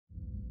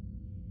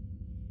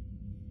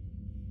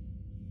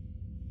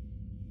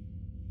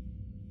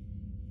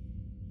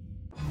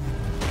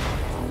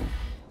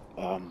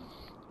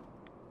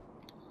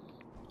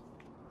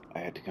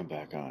had to come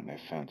back on. I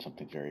found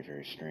something very,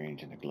 very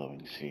strange in the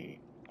glowing sea.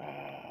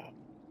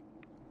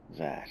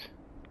 That.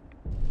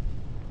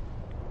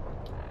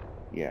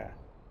 Yeah.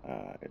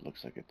 It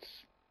looks like it's,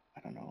 I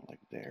don't know, like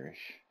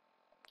there-ish.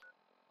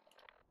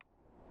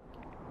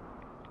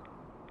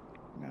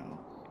 No.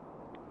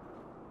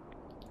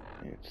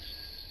 It's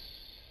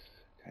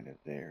kind of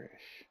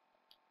there-ish.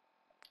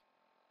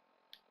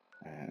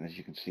 And as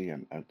you can see,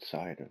 I'm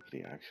outside of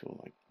the actual,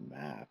 like,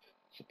 map,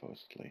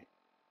 supposedly.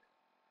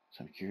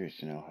 So I'm curious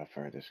to know how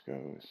far this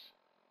goes.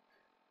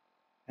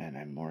 And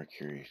I'm more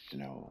curious to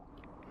know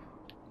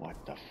what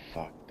the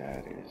fuck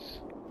that is.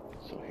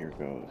 So here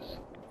goes.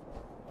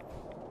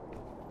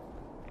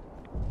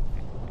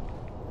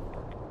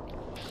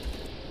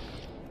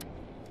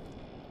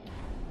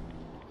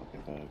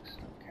 Fucking bugs,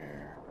 don't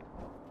care.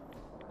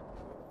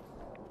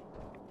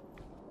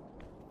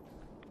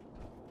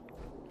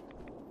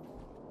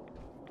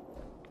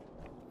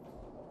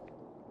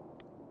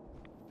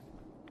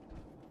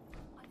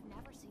 I've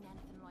never seen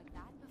anything like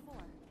that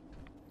before.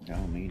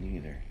 No, me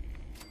neither.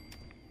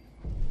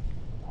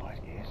 What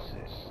is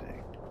this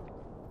thing?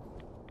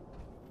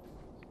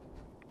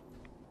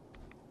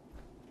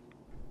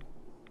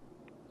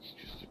 It's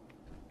just a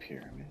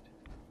pyramid.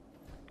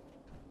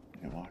 You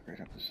can walk right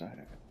up the side of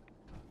it.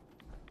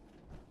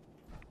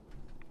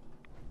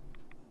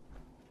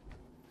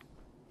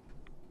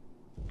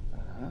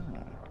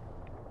 Uh-huh.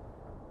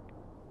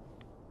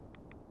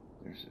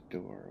 There's a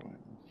door. What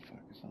the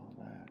fuck is all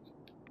that?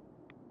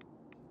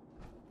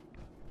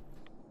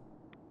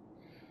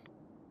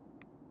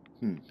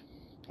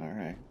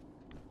 Alright.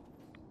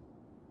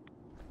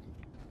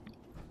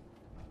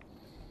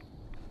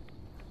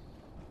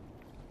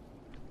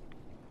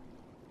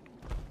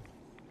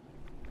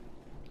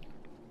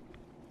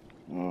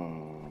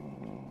 Oh,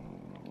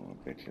 I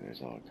bet you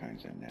there's all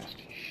kinds of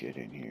nasty shit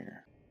in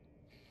here.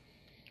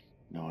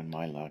 Knowing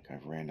my luck,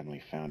 I've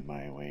randomly found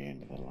my way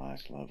into the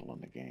last level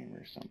in the game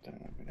or something,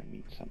 and I'm gonna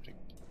meet something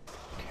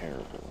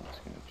terrible. It's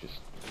gonna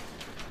just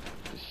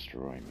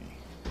destroy me.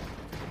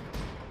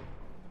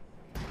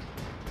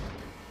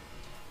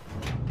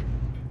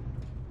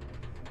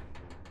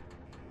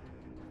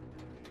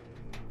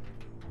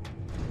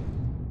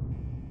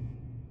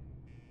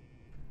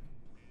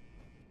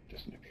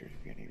 Doesn't appear to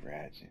be any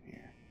rats in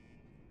here.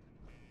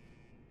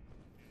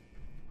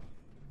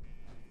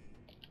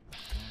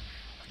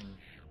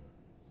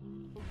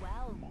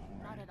 Well,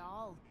 not at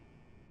all.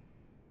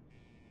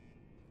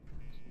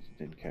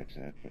 Didn't catch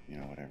that, but you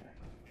know, whatever.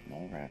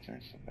 Mole rats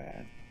aren't so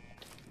bad.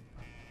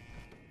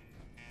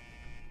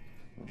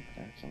 Oh,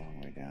 that's a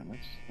long way down.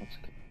 Let's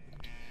go.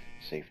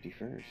 Safety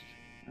first.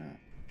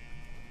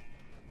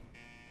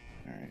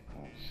 Alright,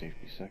 well,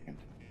 safety second.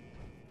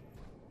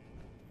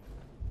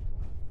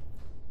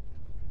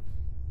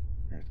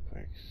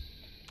 Earthquakes.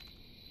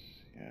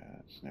 Yeah,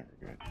 it's never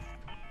good.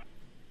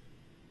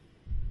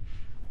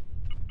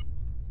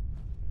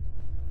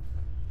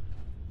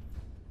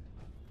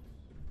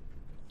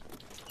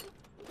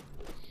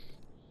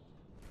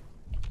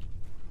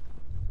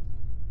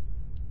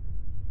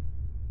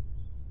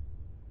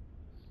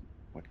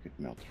 What could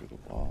melt through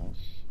the walls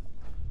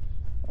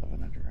of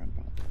an underground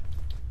bomb?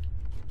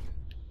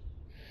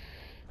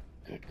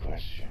 Good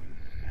question.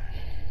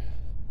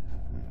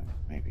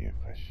 Maybe a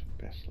question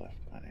best left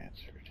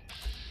unanswered.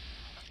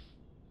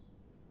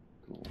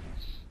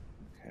 Ghouls.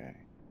 Okay.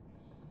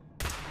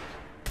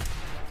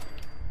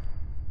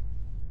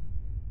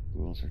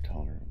 Ghouls are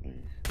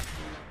tolerably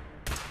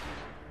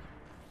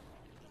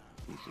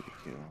easy to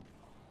kill.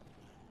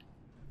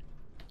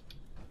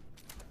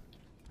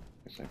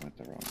 Guess I went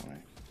the wrong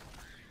way.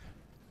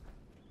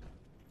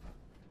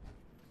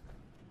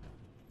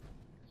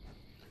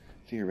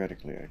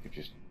 Theoretically, I could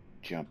just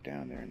jump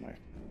down there in my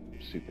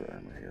super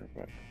armor here,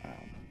 but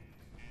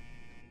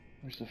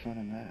where's the fun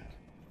in that?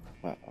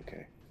 Well,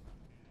 okay.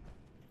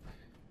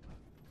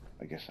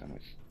 I guess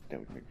that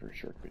would make for a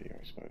short video,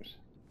 I suppose.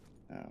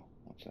 Oh,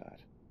 what's that?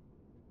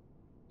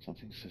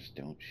 Something says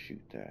don't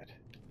shoot that.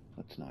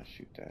 Let's not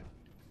shoot that.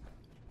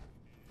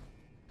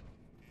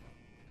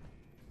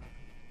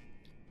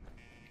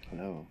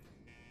 Hello?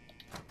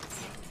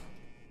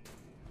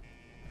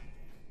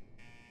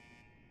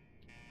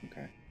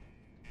 Okay.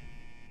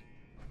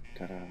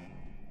 Ta-da!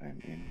 I'm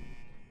in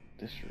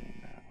this room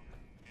now.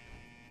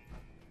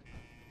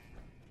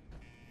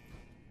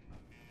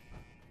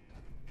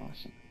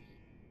 Awesome.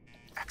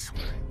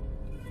 Excellent.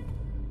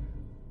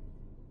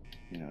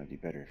 You know, it'd be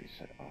better if you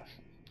said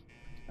awesome.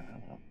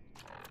 Hello.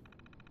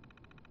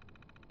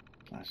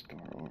 Blast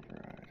door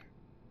override.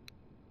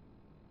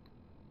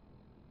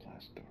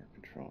 Blast door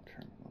control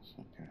terminals,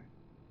 okay.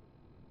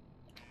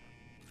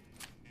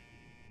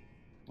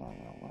 Well,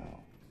 well,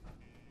 well.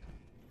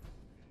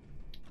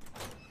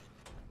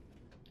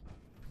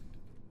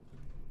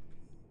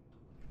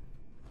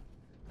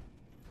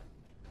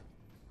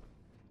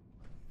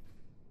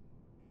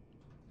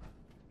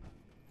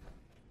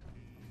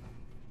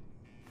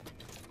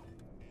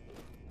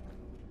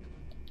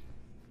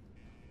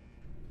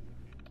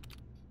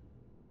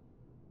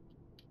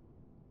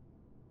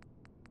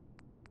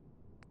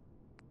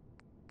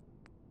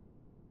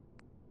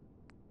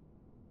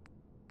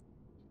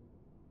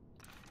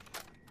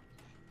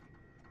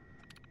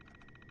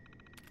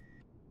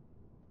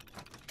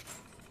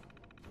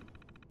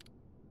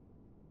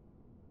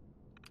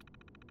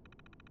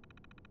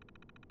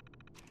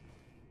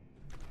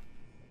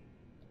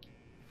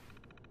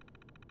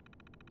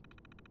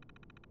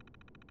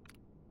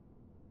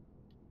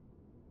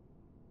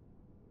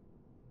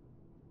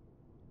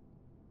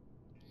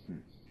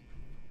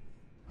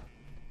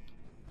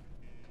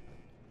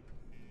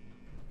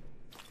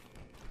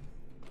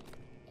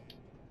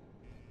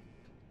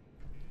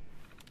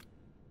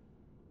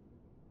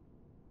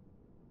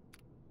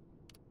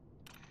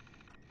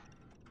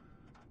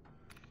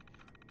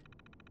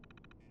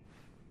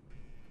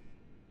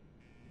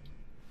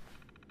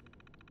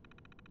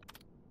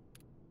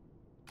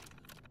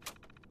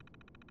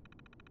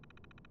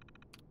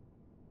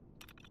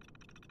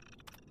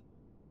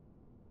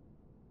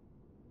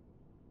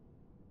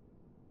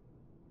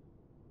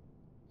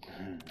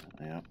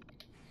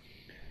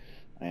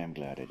 I am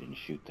glad I didn't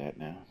shoot that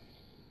now.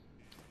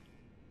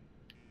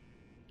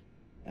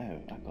 Oh,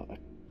 I got a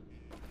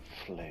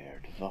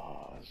flared vase.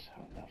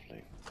 How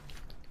lovely.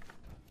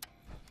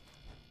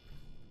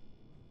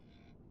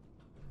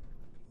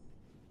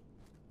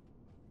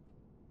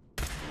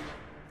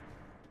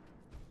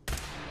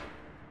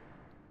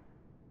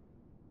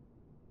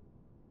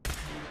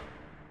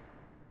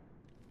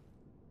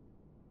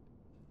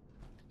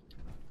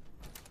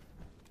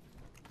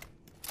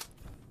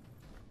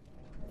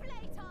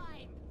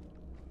 Playtime!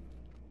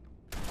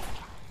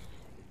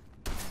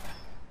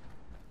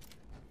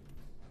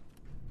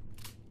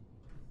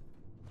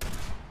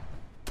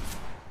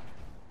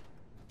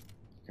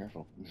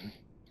 Careful.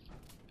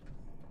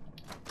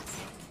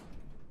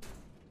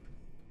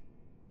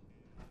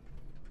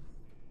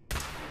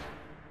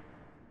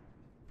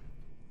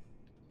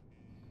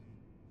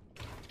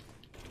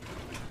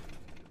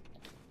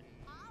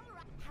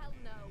 Alright. Hell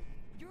no.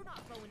 You're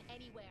not going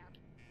anywhere.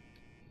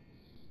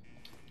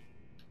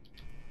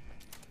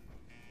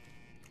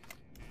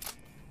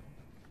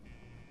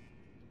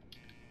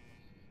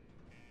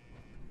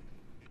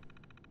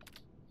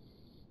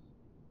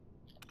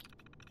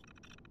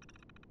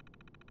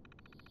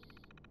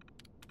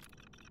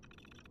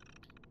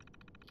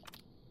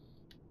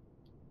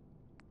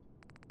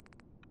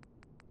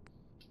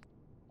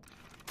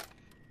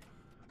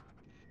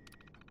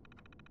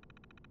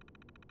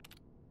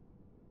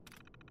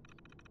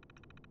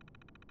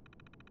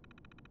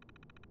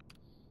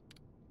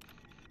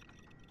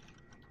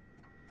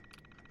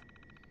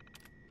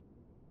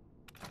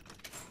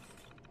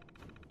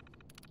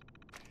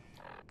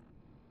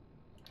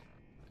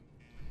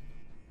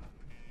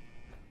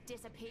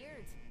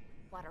 Disappeared.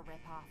 What a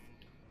rip-off.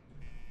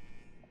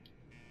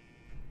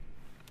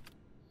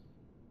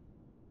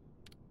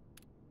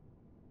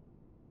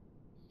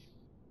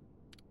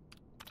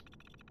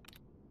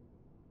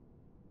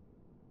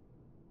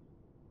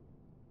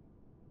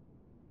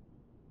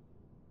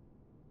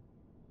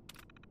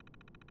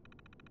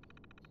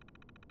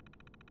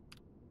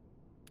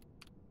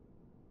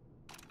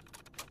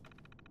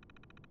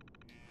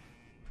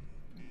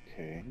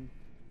 Okay.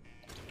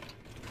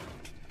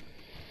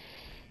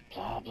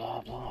 Blah,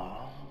 blah,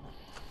 blah.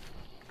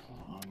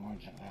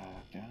 Onwards and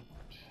out.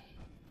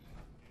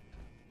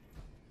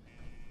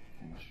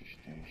 Transfer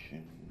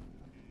station.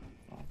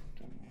 A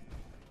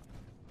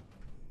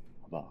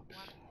box.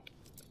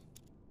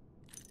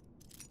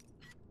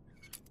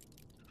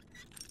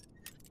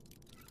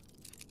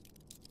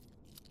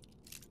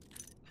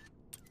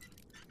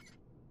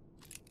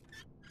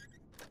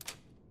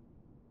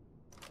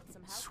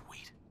 Some help?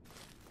 Sweet.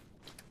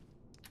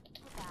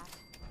 What's that?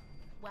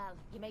 Well,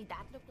 you made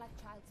that look like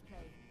child's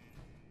play.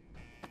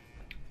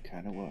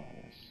 Kinda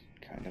was.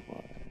 Kinda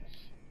was.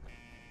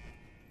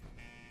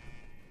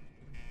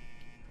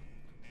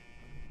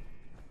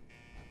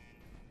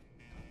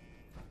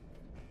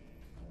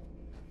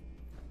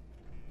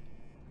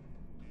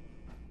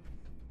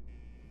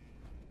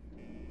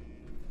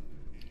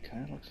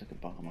 Kinda looks like a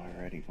bomb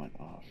already went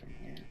off in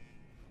here.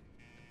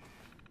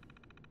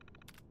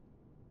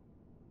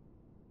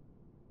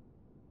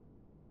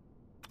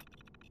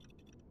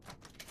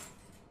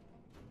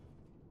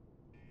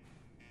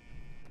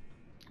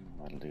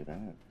 That'll do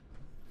that.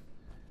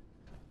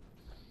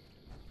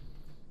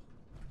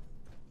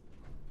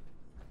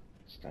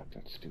 Stop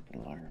that stupid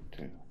alarm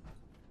too.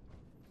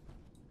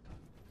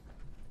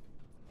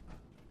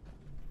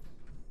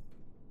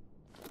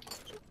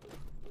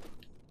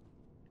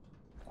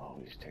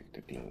 Always take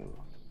the glue.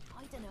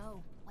 I don't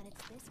know. When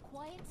it's this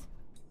quiet,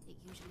 it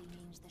usually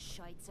means the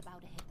shite's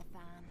about to hit the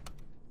fan.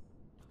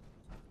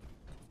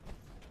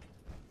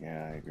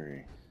 Yeah, I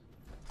agree.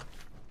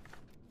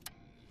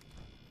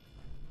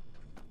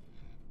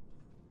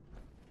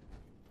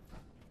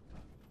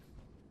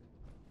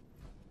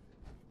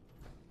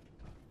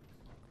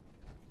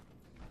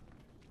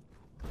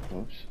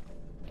 Oops.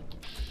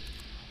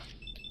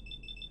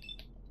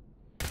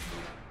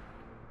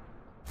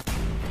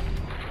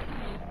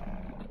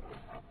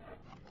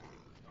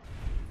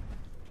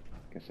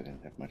 Guess I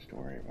didn't have much to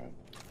worry about.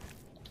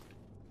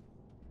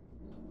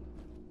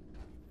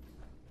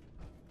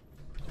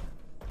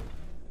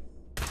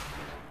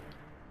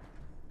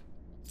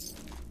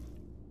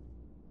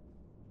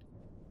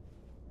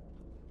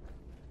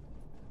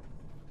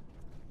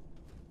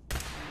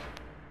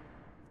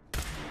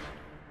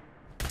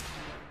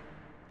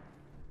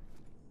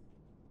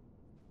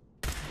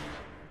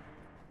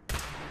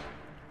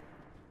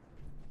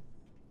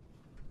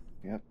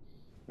 Yep,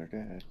 they're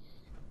dead.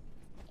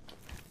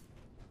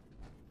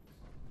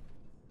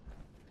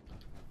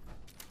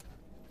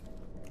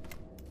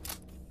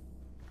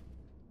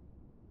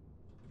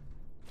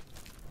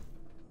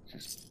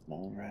 Just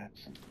mole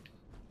rats and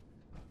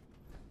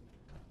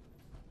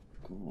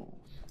ghouls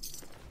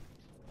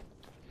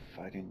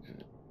fighting to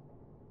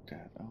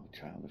death. Oh,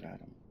 child of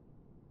Adam.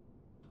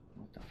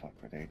 What the fuck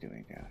were they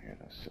doing down here,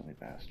 those silly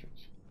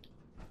bastards?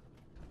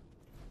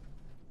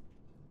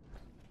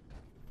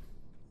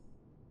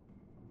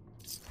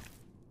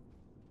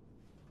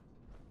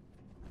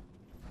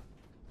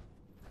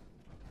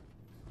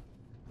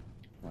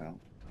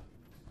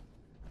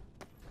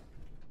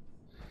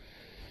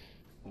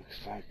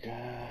 Looks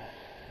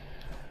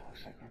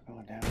like we're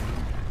going down here.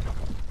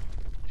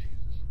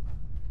 Jesus.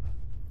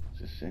 Is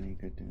this any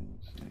good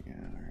news? Yeah,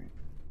 alright.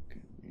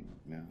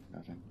 No,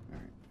 nothing?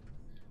 Alright.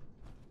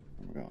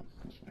 Where we going?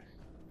 This way.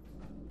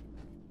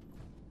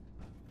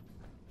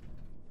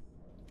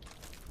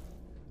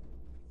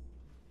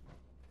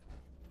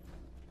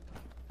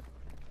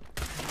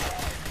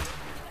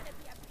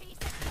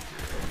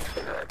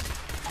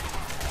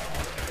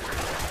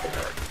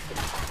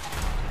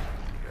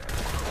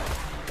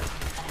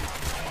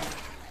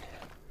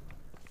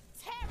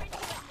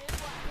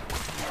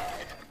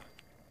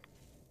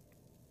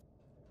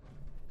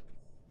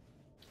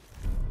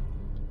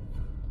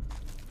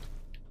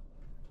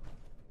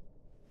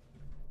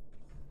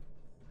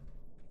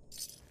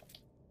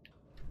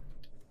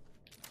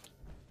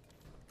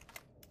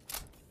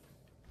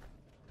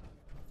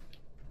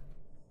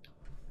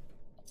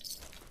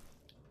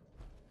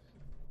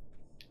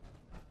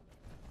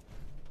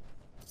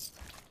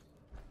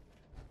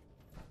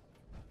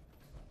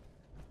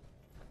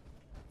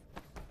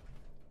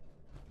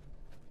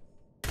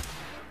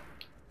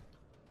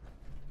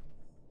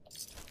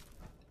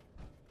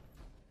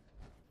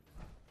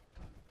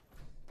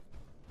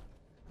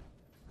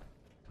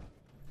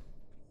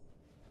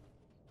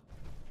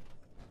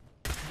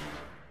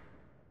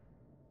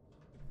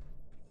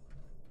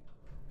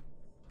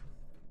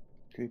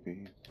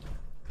 Creepy.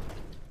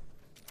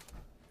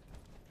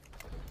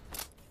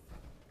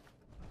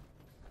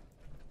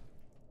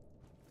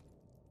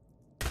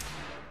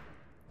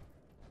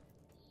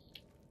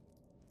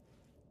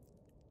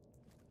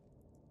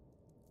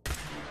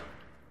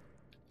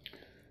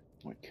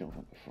 What killed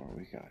him before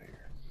we got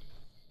here?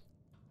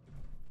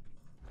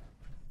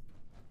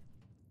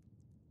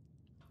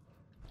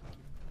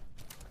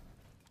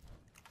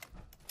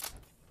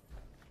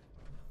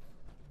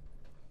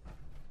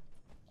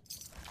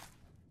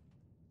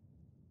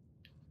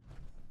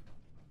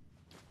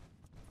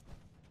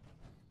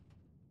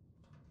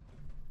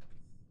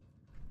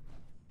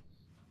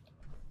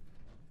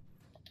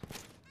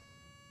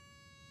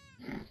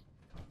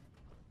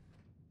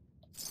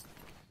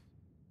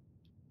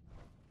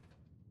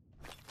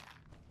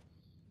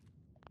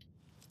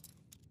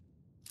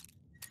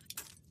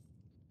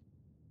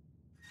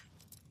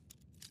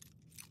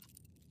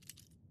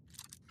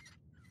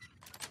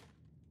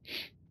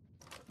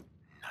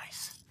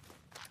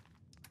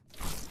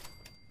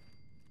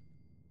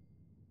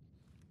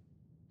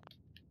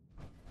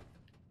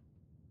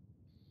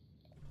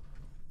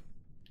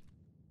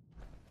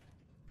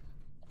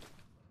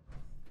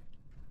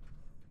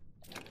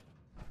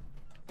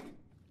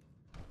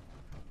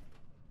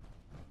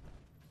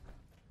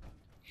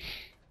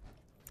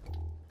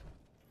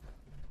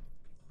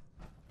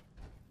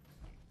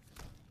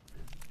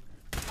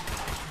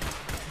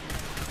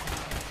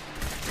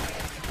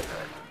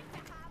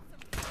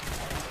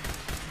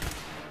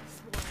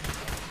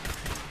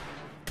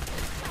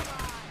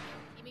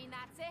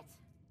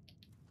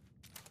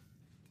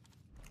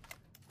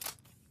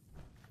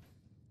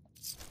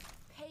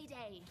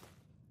 Payday.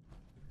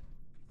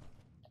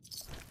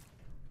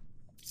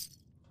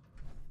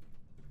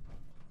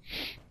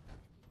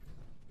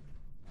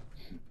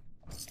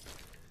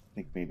 I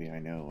think maybe I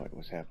know what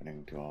was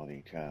happening to all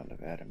the Child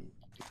of Adam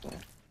people.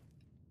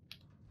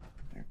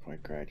 They're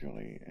quite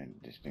gradually and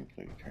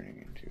distinctly turning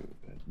into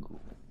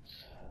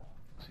ghouls.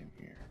 Same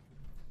here.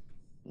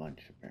 Lunch,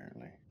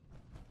 apparently.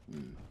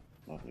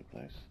 Lovely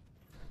place.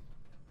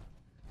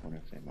 Wonder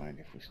if they mind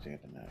if we stay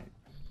the night.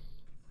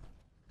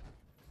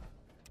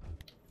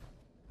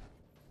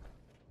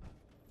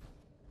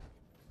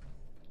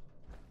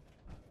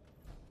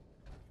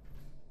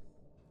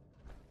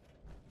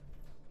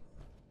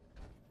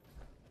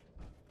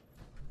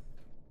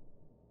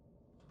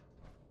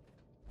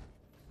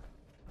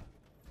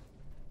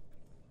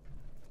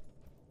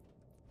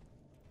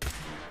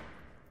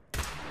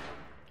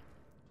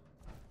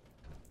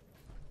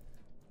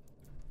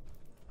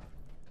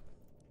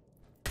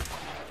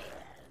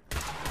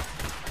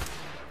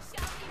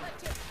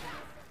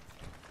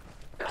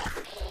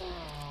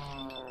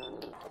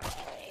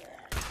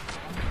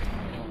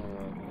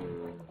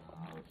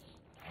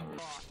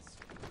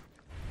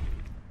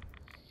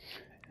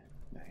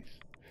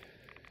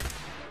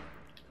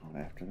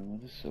 After them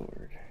with a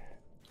sword.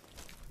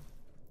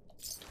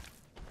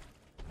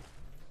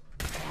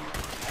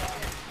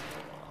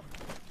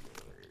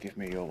 Give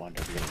me your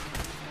wonder blue.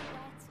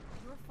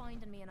 You're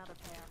finding me another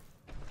pair.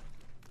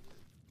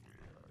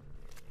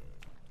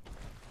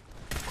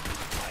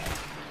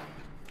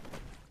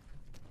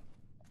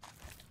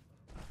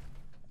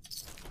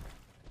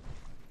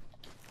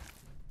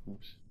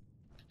 Oops.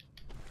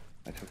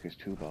 I took his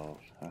 2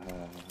 balls.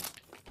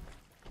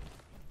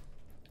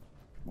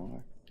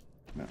 More?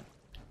 No.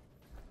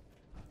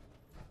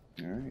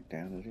 Alright,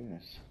 down it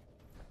is.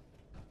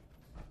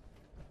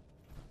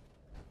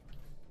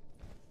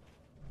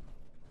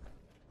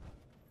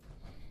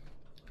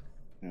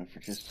 You know, for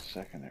just a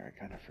second there, I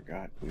kind of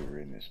forgot we were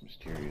in this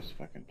mysterious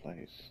fucking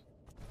place.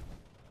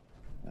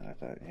 And I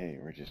thought, hey,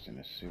 we're just in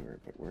a sewer,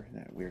 but we're in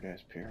that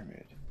weird-ass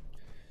pyramid.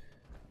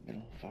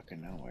 Middle of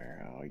fucking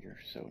nowhere. Oh, you're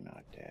so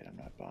not dead. I'm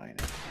not buying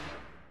it.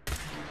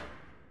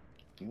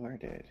 You are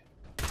dead.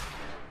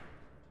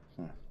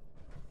 Huh.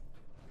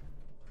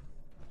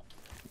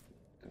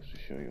 Goes to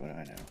show you what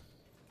I know.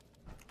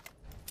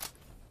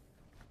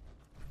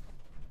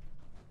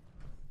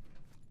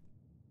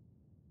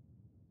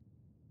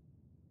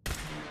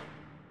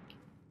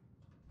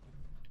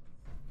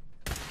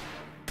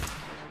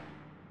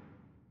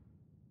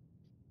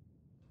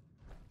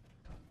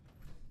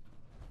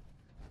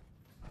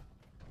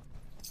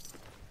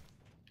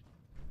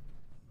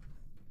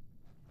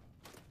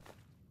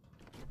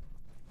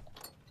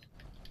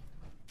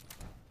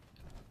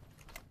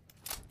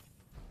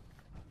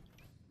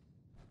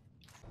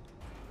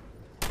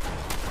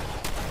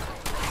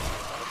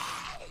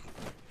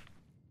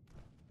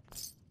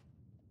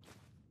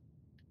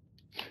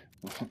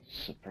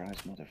 Surprise,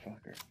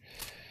 motherfucker.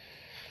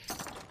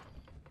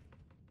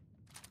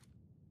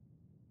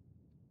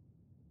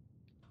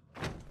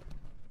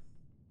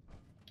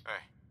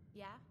 Hey,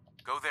 Yeah?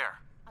 go there.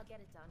 I'll get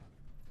it done.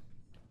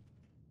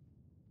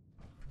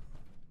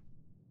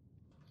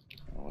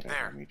 Oh, whatever,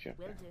 There. I'll meet you up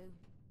Will there.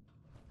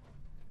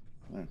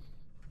 do.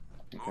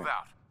 Okay. Move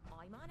out.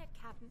 I'm on it,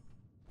 Captain.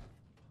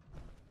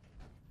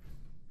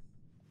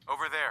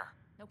 Over there.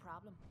 No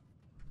problem.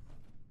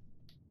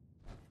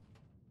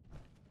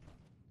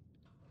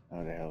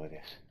 Oh, the hell it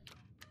is.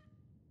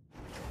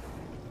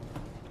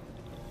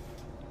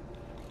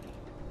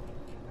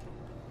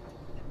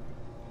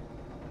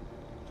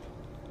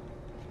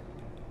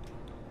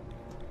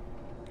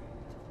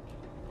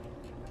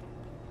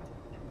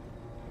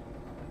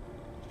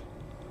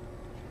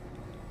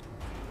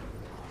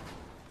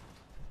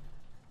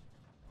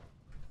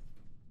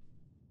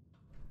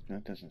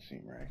 That doesn't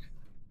seem right.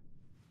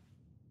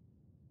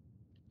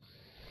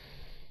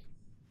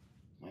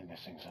 Am I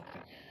missing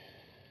something?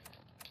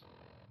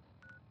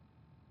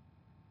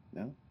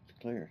 No, it's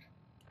cleared.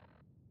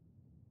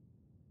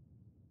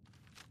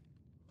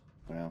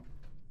 Well,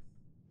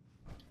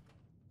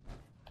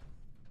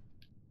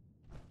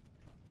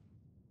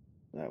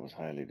 that was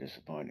highly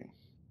disappointing.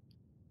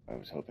 I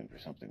was hoping for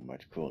something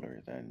much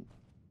cooler than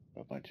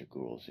a bunch of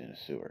ghouls in a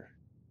sewer.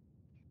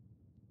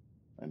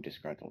 I'm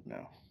disgruntled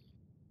now.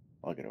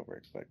 I'll get over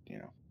it, but, you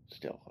know,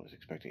 still, I was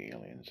expecting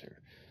aliens or,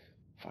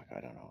 fuck,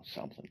 I don't know,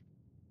 something.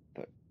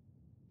 But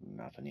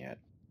nothing yet.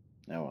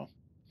 Oh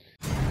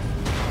well.